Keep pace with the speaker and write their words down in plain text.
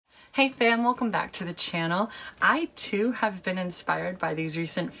Hey fam, welcome back to the channel. I too have been inspired by these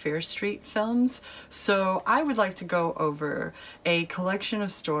recent Fear Street films, so I would like to go over a collection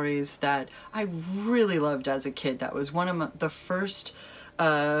of stories that I really loved as a kid. That was one of the first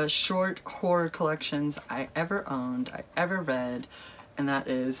short horror collections I ever owned, I ever read, and that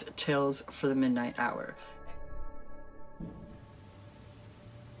is Tales for the Midnight Hour.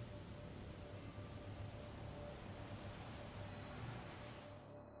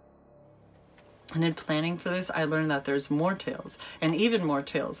 And in planning for this, I learned that there's more tales, and even more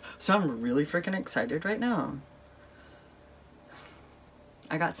tales. So I'm really freaking excited right now.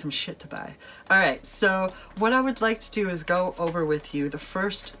 I got some shit to buy. Alright, so what I would like to do is go over with you the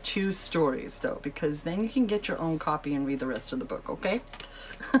first two stories, though, because then you can get your own copy and read the rest of the book, okay?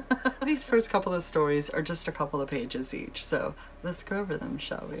 These first couple of stories are just a couple of pages each, so let's go over them,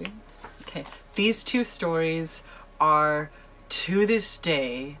 shall we? Okay, these two stories are, to this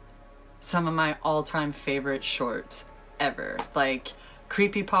day, some of my all-time favorite shorts ever. Like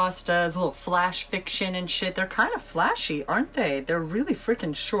creepypastas, little flash fiction and shit. They're kind of flashy, aren't they? They're really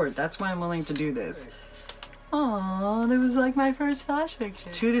freaking short. That's why I'm willing to do this. Aww, that was like my first flash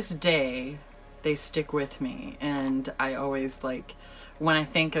fiction. To this day, they stick with me, and I always like, when I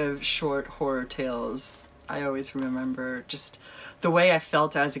think of short horror tales, I always remember just the way I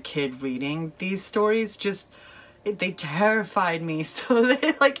felt as a kid reading these stories. Just they terrified me, so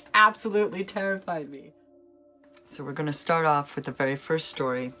they like absolutely terrified me. So we're gonna start off with the very first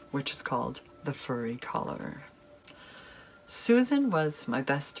story, which is called The Furry Collar. Susan was my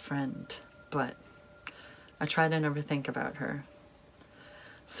best friend, but I try to never think about her.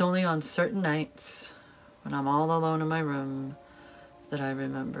 It's only on certain nights, when I'm all alone in my room, that I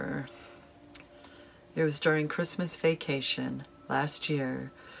remember. It was during Christmas vacation last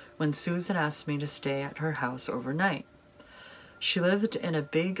year, when Susan asked me to stay at her house overnight. She lived in a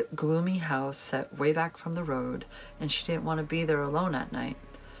big, gloomy house set way back from the road, and she didn't want to be there alone at night.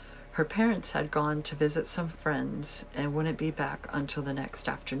 Her parents had gone to visit some friends and wouldn't be back until the next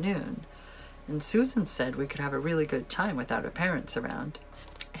afternoon. And Susan said we could have a really good time without her parents around.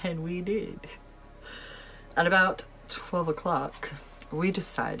 And we did. At about 12 o'clock, we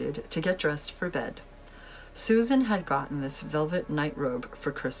decided to get dressed for bed. Susan had gotten this velvet nightrobe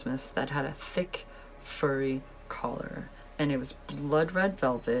for Christmas that had a thick, furry collar, and it was blood red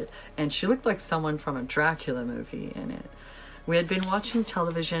velvet, and she looked like someone from a Dracula movie in it. We had been watching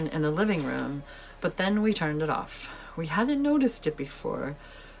television in the living room, but then we turned it off. We hadn't noticed it before,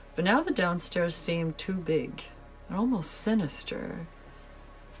 but now the downstairs seemed too big and almost sinister.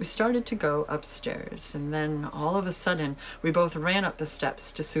 We started to go upstairs, and then all of a sudden, we both ran up the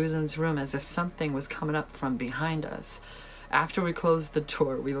steps to Susan's room as if something was coming up from behind us. After we closed the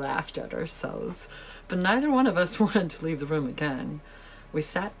door, we laughed at ourselves, but neither one of us wanted to leave the room again. We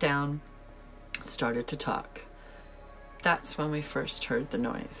sat down, started to talk. That's when we first heard the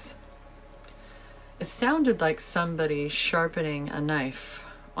noise. It sounded like somebody sharpening a knife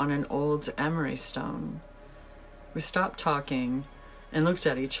on an old emery stone. We stopped talking and looked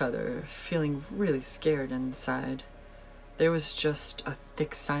at each other, feeling really scared inside. There was just a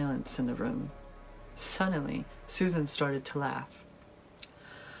thick silence in the room. Suddenly, Susan started to laugh.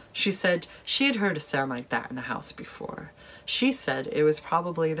 She said she had heard a sound like that in the house before. She said it was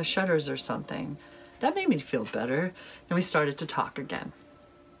probably the shutters or something. That made me feel better, and we started to talk again.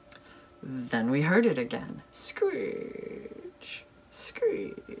 Then we heard it again. Screech,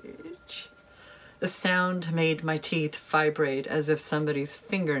 screech. The sound made my teeth vibrate as if somebody's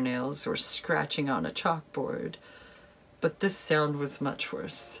fingernails were scratching on a chalkboard. But this sound was much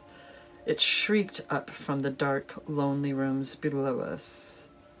worse. It shrieked up from the dark, lonely rooms below us.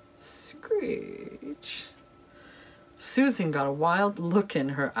 Screech. Susan got a wild look in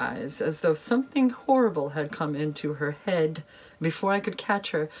her eyes, as though something horrible had come into her head. Before I could catch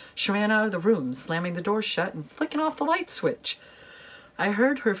her, she ran out of the room, slamming the door shut and flicking off the light switch. I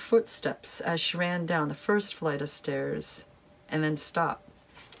heard her footsteps as she ran down the first flight of stairs, and then stopped.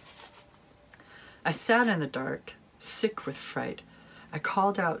 I sat in the dark, sick with fright. I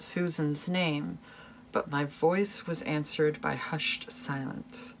called out Susan's name, but my voice was answered by hushed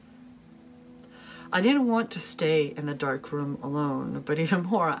silence. I didn't want to stay in the dark room alone, but even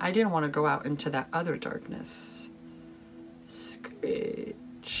more, I didn't want to go out into that other darkness.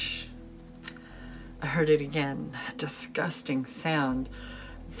 Screech. I heard it again, a disgusting sound.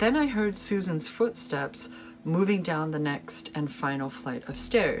 Then I heard Susan's footsteps moving down the next and final flight of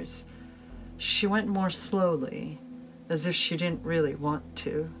stairs. She went more slowly, as if she didn't really want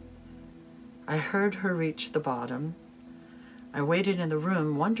to. I heard her reach the bottom. I waited in the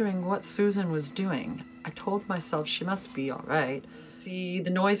room, wondering what Susan was doing. I told myself she must be all right. See, the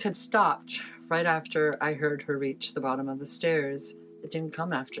noise had stopped right after I heard her reach the bottom of the stairs. It didn't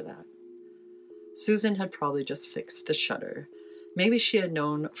come after that. Susan had probably just fixed the shutter. Maybe she had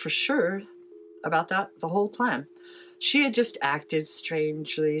known for sure about that the whole time. She had just acted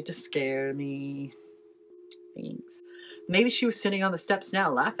strangely to scare me. Thanks. Maybe she was sitting on the steps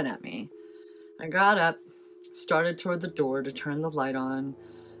now laughing at me. I got up, started toward the door to turn the light on,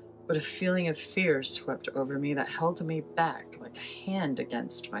 but a feeling of fear swept over me that held me back like a hand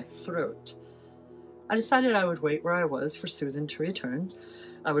against my throat. I decided I would wait where I was for Susan to return.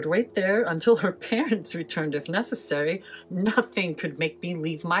 I would wait there until her parents returned if necessary. Nothing could make me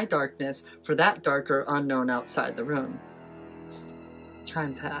leave my darkness for that darker unknown outside the room.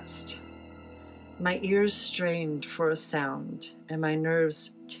 Time passed. My ears strained for a sound, and my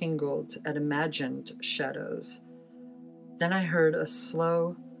nerves tingled at imagined shadows. Then I heard a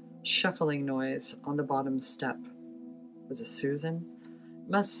slow, shuffling noise on the bottom step. Was it Susan?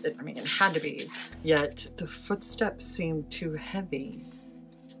 It had to be. Yet the footsteps seemed too heavy,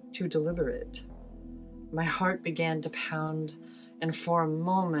 too deliberate. My heart began to pound, and for a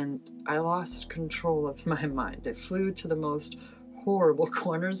moment I lost control of my mind. It flew to the most horrible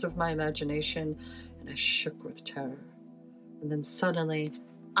corners of my imagination, and I shook with terror. And then suddenly,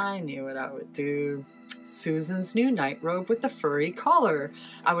 I knew what I would do. Susan's new night robe with the furry collar.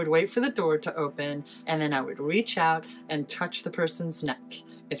 I would wait for the door to open, and then I would reach out and touch the person's neck.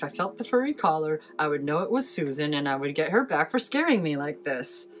 If I felt the furry collar, I would know it was Susan, and I would get her back for scaring me like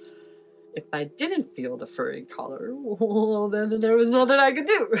this. If I didn't feel the furry collar, well, then there was nothing I could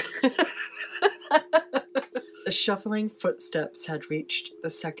do. The shuffling footsteps had reached the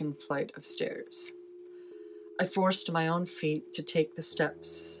second flight of stairs. I forced my own feet to take the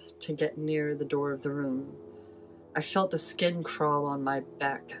steps to get near the door of the room. I felt the skin crawl on my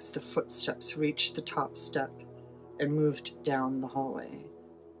back as the footsteps reached the top step and moved down the hallway.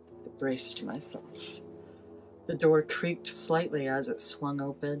 I braced myself. The door creaked slightly as it swung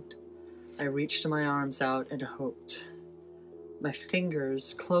open. I reached my arms out and hoped. My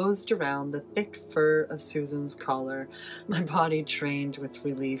fingers closed around the thick fur of Susan's collar. My body drained with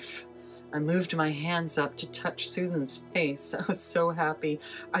relief. I moved my hands up to touch Susan's face. I was so happy.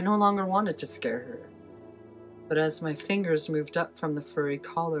 I no longer wanted to scare her. But as my fingers moved up from the furry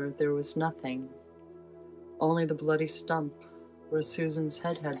collar, there was nothing. Only the bloody stump where Susan's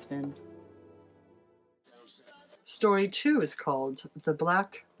head had been. Story 2 is called The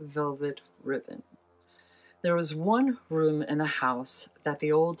Black Velvet Ribbon. There was one room in the house that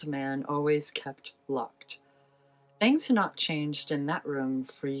the old man always kept locked. Things had not changed in that room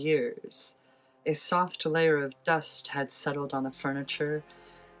for years. A soft layer of dust had settled on the furniture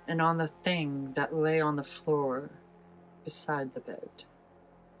and on the thing that lay on the floor beside the bed.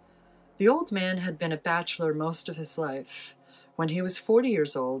 The old man had been a bachelor most of his life. When he was 40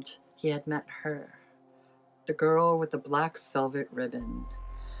 years old, he had met her, the girl with the black velvet ribbon.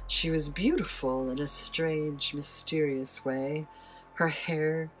 She was beautiful in a strange, mysterious way. Her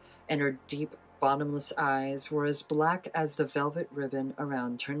hair and her deep, bottomless eyes were as black as the velvet ribbon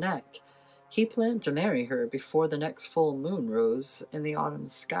around her neck. He planned to marry her before the next full moon rose in the autumn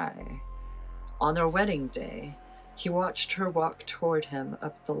sky. On their wedding day, he watched her walk toward him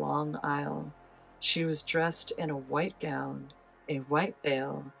up the long aisle. She was dressed in a white gown, a white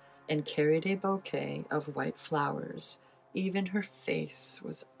veil, and carried a bouquet of white flowers. Even her face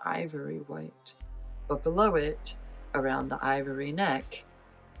was ivory white, but below it, around the ivory neck,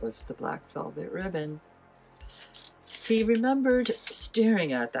 was the black velvet ribbon. He remembered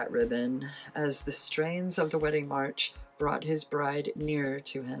staring at that ribbon as the strains of the wedding march brought his bride nearer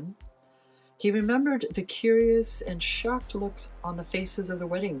to him. He remembered the curious and shocked looks on the faces of the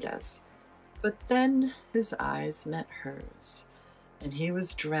wedding guests, but then his eyes met hers, and he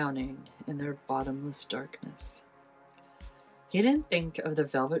was drowning in their bottomless darkness. He didn't think of the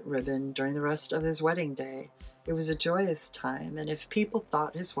velvet ribbon during the rest of his wedding day. It was a joyous time, and if people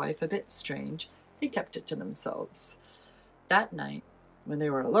thought his wife a bit strange, they kept it to themselves. That night, when they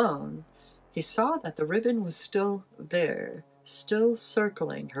were alone, he saw that the ribbon was still there, still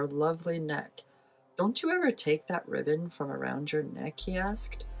circling her lovely neck. "Don't you ever take that ribbon from around your neck?" he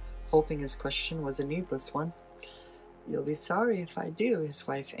asked, hoping his question was a needless one. "You'll be sorry if I do," his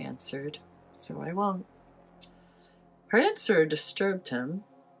wife answered, "so I won't." Her answer disturbed him,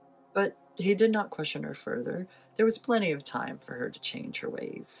 but he did not question her further. There was plenty of time for her to change her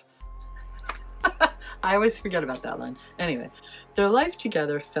ways. I always forget about that line. Anyway, their life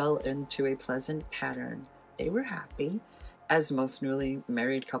together fell into a pleasant pattern. They were happy, as most newly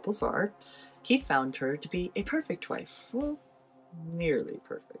married couples are. He found her to be a perfect wife. Well, nearly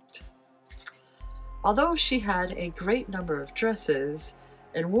perfect. Although she had a great number of dresses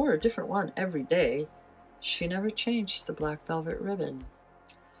and wore a different one every day, she never changed the black velvet ribbon.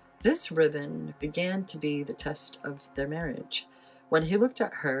 This ribbon began to be the test of their marriage. When he looked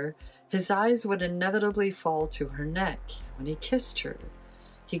at her, his eyes would inevitably fall to her neck. When he kissed her,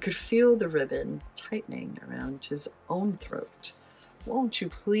 he could feel the ribbon tightening around his own throat. "Won't you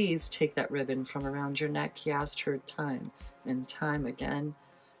please take that ribbon from around your neck?" he asked her time and time again.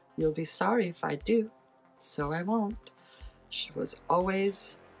 "You'll be sorry if I do, so I won't," she was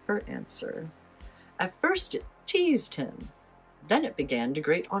always her answer. At first it teased him. Then it began to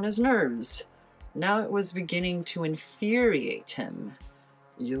grate on his nerves. Now it was beginning to infuriate him.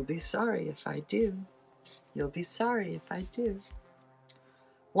 "You'll be sorry if I do. You'll be sorry if I do."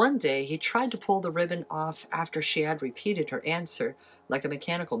 One day he tried to pull the ribbon off after she had repeated her answer like a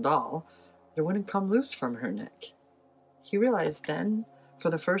mechanical doll. It wouldn't come loose from her neck. He realized then, for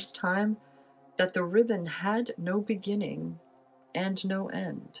the first time, that the ribbon had no beginning and no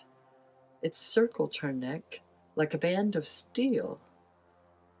end. It circled her neck like a band of steel.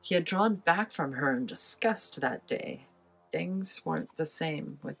 He had drawn back from her in disgust that day. Things weren't the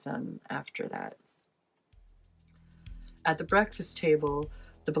same with them after that. At the breakfast table,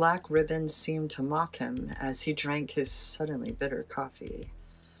 the black ribbon seemed to mock him as he drank his suddenly bitter coffee.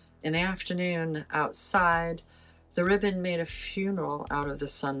 In the afternoon, outside, the ribbon made a funeral out of the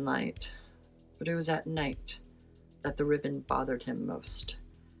sunlight, but it was at night that the ribbon bothered him most.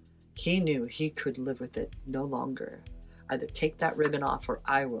 He knew he could live with it no longer. "Either take that ribbon off or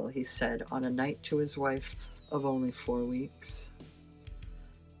I will," he said on a night to his wife of only 4 weeks.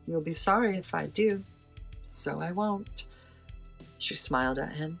 "You'll be sorry if I do, so I won't." She smiled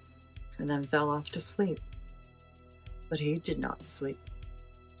at him and then fell off to sleep. But he did not sleep.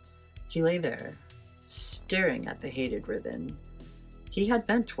 He lay there, staring at the hated ribbon. He had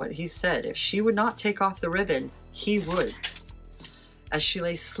meant what he said. If she would not take off the ribbon, he would. As she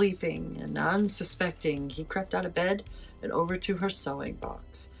lay sleeping and unsuspecting, he crept out of bed and over to her sewing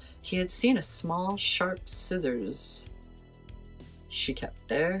box. He had seen a small, sharp scissors she kept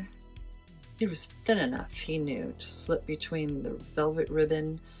there. It was thin enough, he knew, to slip between the velvet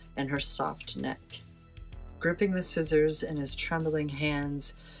ribbon and her soft neck. Gripping the scissors in his trembling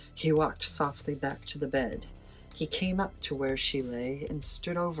hands, he walked softly back to the bed. He came up to where she lay and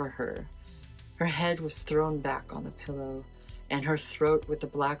stood over her. Her head was thrown back on the pillow, and her throat with the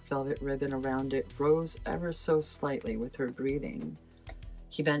black velvet ribbon around it rose ever so slightly with her breathing.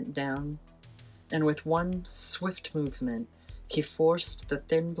 He bent down, and with one swift movement, he forced the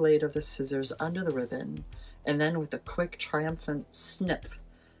thin blade of the scissors under the ribbon, and then with a quick, triumphant snip,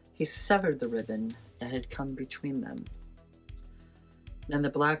 he severed the ribbon that had come between them. Then the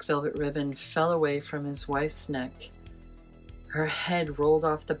black velvet ribbon fell away from his wife's neck. Her head rolled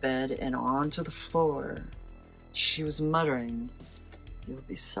off the bed and onto the floor. She was muttering, "You'll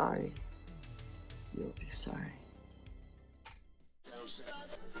be sorry. You'll be sorry."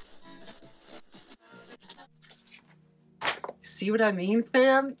 See what I mean,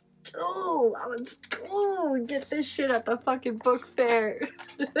 fam? Get this shit at the fucking book fair.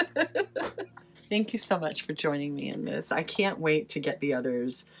 Thank you so much for joining me in this. I can't wait to get the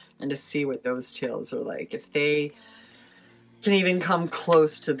others and to see what those tales are like. If they can even come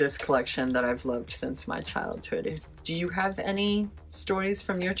close to this collection that I've loved since my childhood. Do you have any stories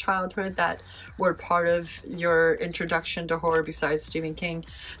from your childhood that were part of your introduction to horror besides Stephen King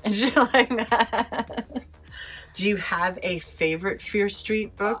and shit like that? Do you have a favorite Fear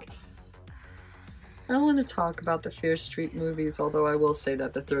Street book? I don't want to talk about the Fear Street movies, although I will say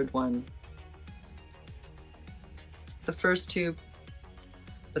that the third one, the first two,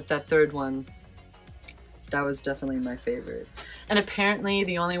 but that third one, that was definitely my favorite. And apparently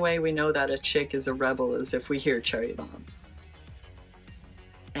the only way we know that a chick is a rebel is if we hear Cherry Bomb.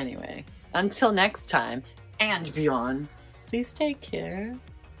 Anyway, until next time and beyond, please take care.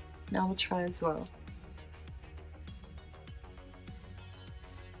 Now we'll try as well.